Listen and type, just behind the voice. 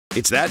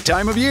It's that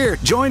time of year.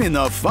 Join in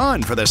the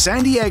fun for the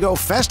San Diego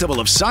Festival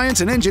of Science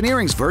and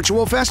Engineering's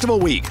Virtual Festival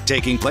Week,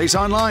 taking place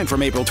online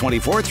from April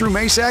 24th through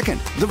May 2nd.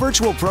 The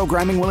virtual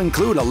programming will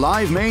include a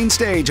live main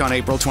stage on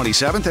April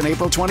 27th and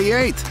April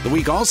 28th. The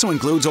week also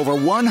includes over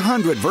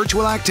 100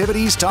 virtual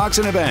activities, talks,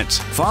 and events.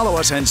 Follow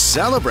us and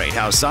celebrate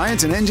how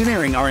science and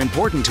engineering are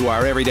important to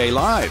our everyday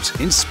lives.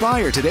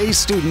 Inspire today's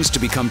students to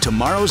become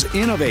tomorrow's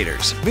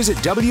innovators. Visit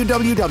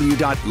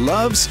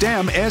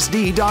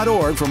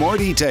www.lovestemsd.org for more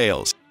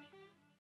details.